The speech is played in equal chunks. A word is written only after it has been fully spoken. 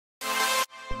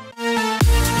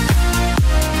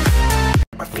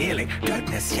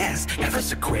goodness, yes. Never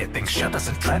so queer things, shudders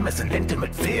and tremors and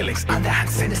intimate feelings. Underhand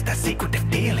sinister secretive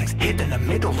dealings. Hid in the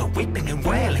middle of weeping and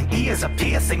wailing. Ears are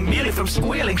piercing merely from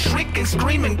squealing. Shrieking,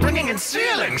 screaming, bringing in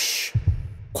ceiling. Shh,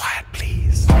 quiet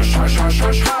please. Hush, hush, hush,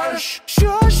 hush, hush.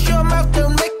 Shush your mouth,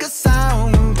 don't make